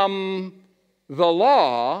from the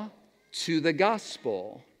law to the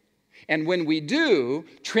gospel. And when we do,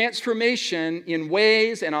 transformation in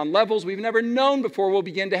ways and on levels we've never known before will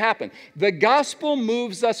begin to happen. The gospel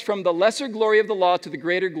moves us from the lesser glory of the law to the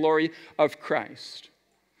greater glory of Christ.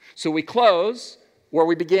 So we close where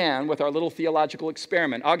we began with our little theological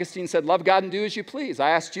experiment. Augustine said, love God and do as you please. I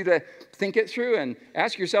asked you to think it through and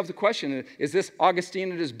ask yourself the question, is this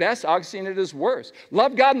Augustine at his best, Augustine at his worst?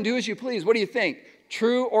 Love God and do as you please. What do you think?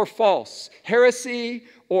 True or false? Heresy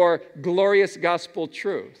or glorious gospel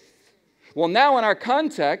truth? Well, now in our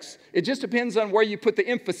context, it just depends on where you put the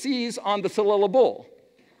emphases on the syllable,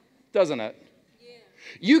 doesn't it? Yeah.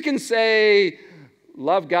 You can say,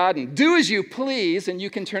 love God and do as you please, and you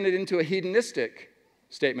can turn it into a hedonistic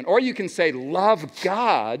statement. Or you can say, love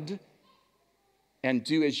God and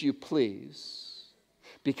do as you please.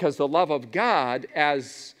 Because the love of God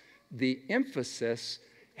as the emphasis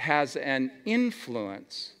has an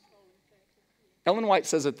influence. Ellen White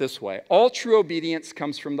says it this way, all true obedience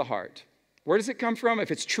comes from the heart. Where does it come from if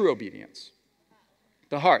it's true obedience?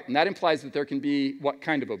 The heart. And that implies that there can be what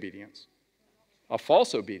kind of obedience? A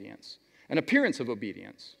false obedience, an appearance of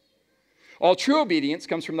obedience. All true obedience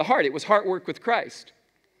comes from the heart. It was heart work with Christ.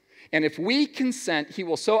 And if we consent, he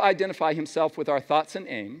will so identify himself with our thoughts and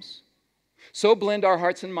aims, so blend our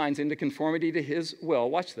hearts and minds into conformity to his will,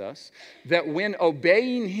 watch this, that when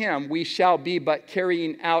obeying him, we shall be but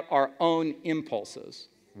carrying out our own impulses.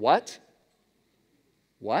 What?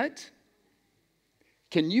 What?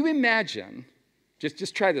 Can you imagine,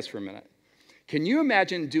 just try this for a minute. Can you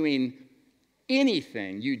imagine doing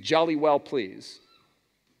anything you jolly well please,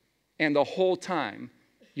 and the whole time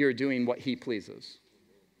you're doing what he pleases?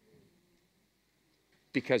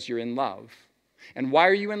 Because you're in love. And why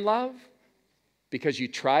are you in love? Because you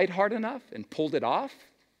tried hard enough and pulled it off?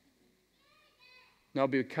 No,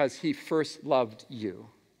 because he first loved you.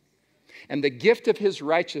 And the gift of his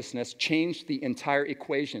righteousness changed the entire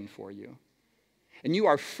equation for you. And you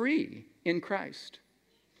are free in Christ.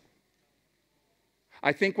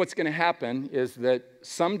 I think what's going to happen is that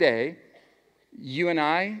someday, you and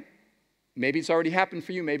I, maybe it's already happened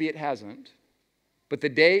for you, maybe it hasn't, but the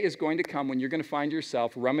day is going to come when you're going to find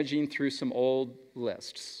yourself rummaging through some old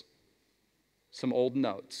lists, some old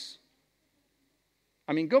notes.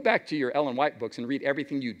 I mean, go back to your Ellen White books and read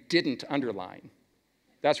everything you didn't underline.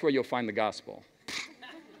 That's where you'll find the gospel.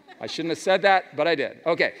 I shouldn't have said that, but I did.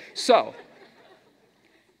 Okay, so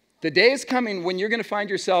the day is coming when you're going to find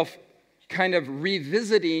yourself kind of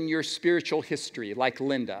revisiting your spiritual history, like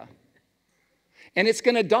Linda. And it's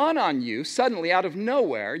going to dawn on you suddenly out of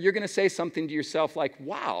nowhere. You're going to say something to yourself like,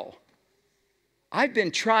 wow, I've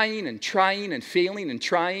been trying and trying and failing and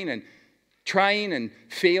trying and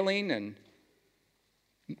failing and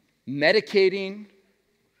medicating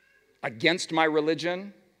against my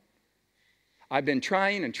religion. I've been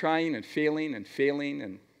trying and trying and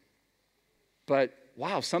failing, but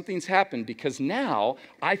wow, something's happened because now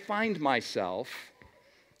I find myself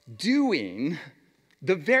doing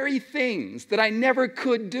the very things that I never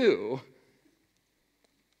could do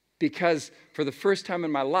because for the first time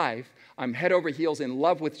in my life, I'm head over heels in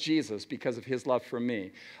love with Jesus because of his love for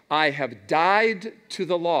me. I have died to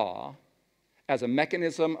the law as a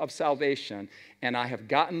mechanism of salvation, and I have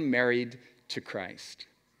gotten married to Christ.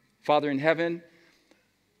 Father in heaven,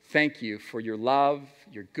 thank you for your love,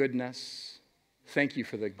 your goodness. Thank you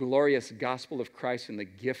for the glorious gospel of Christ and the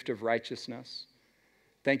gift of righteousness.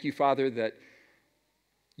 Thank you, Father, that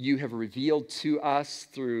you have revealed to us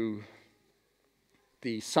through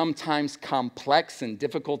the sometimes complex and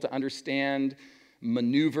difficult to understand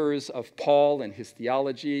maneuvers of Paul and his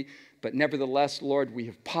theology. But nevertheless, Lord, we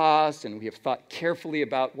have paused and we have thought carefully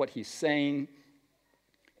about what he's saying.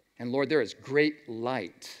 And Lord, there is great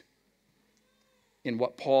light in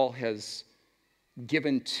what Paul has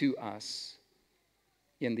given to us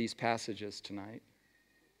in these passages tonight.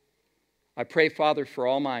 I pray, Father, for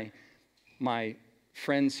all my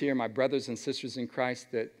friends here, my brothers and sisters in Christ,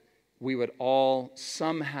 that we would all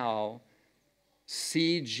somehow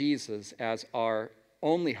see Jesus as our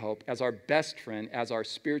only hope, as our best friend, as our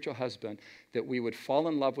spiritual husband, that we would fall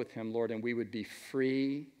in love with him, Lord, and we would be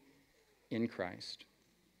free in Christ.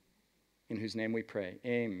 in whose name we pray.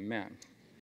 Amen.